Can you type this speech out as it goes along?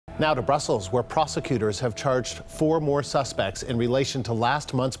Now to Brussels, where prosecutors have charged 4 more suspects in relation to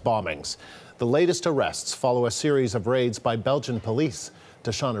last month's bombings. The latest arrests follow a series of raids by Belgian police.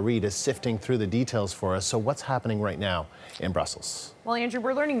 Shauna Reid is sifting through the details for us. So what's happening right now in Brussels? Well, Andrew,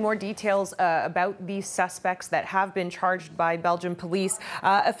 we're learning more details about these suspects that have been charged by Belgian police.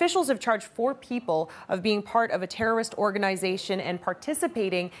 Officials have charged 4 people of being part of a terrorist organization and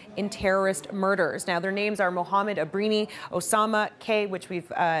participating in terrorist murders. Now, their names are Mohamed Abrini, Osama K, which we've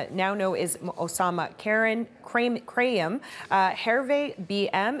now know is Osama Krayem, Hervé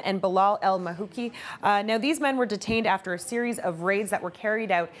BM, and Bilal El Mahouki. Now, these men were detained after a series of raids that were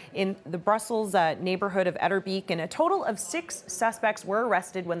carried out in the Brussels neighborhood of Etterbeek, and a total of 6 suspects were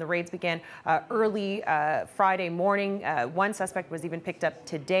arrested when the raids began early Friday morning. One suspect was even picked up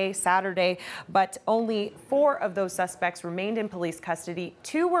today, Saturday, but only 4 of those suspects remained in police custody.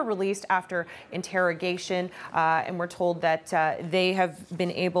 2 were released after interrogation, and we're told that they have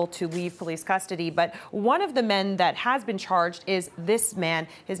been able to leave police custody. But one of the men that has been charged is this man.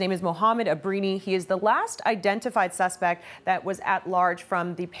 His name is Mohamed Abrini. He is the last identified suspect that was at large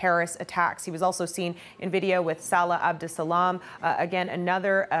from the Paris attacks. He was also seen in video with Salah Abdeslam, again,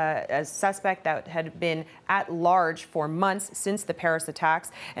 another suspect that had been at large for months since the Paris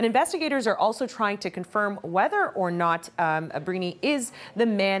attacks. And investigators are also trying to confirm whether or not Abrini is the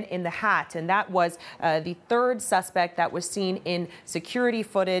man in the hat. And that was the 3rd suspect that was seen in security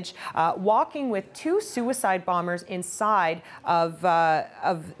footage, walking with 2 suicide bombers inside of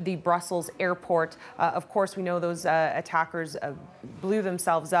the Brussels airport. Of course, we know those attackers blew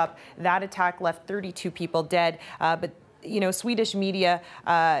themselves up. That attack left 32 people dead, but Swedish media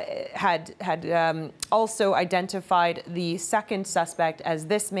had also identified the 2nd suspect as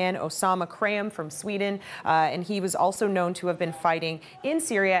this man, Osama Krayem from Sweden, and he was also known to have been fighting in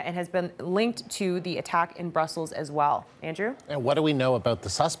Syria and has been linked to the attack in Brussels as well. Andrew? And what do we know about the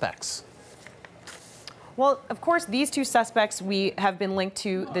suspects? Well, of course, these 2 suspects, we have been linked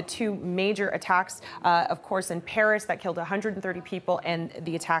to the 2 major attacks, of course, in Paris that killed 130 people and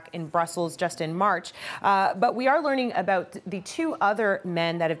the attack in Brussels just in March. But we are learning about the 2 other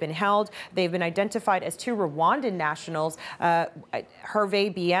men that have been held. They've been identified as 2 Rwandan nationals,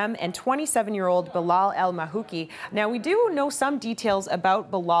 Hervé BM and 27-year-old Bilal El Mahouki. Now, we do know some details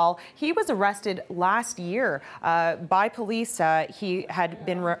about Bilal. He was arrested last year by police. He had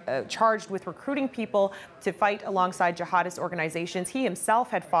been charged with recruiting people to fight alongside jihadist organizations. He himself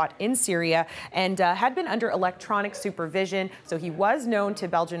had fought in Syria and had been under electronic supervision, so he was known to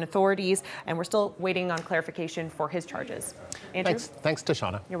Belgian authorities, and we're still waiting on clarification for his charges. Andrew? Thanks,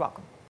 Shauna. You're welcome.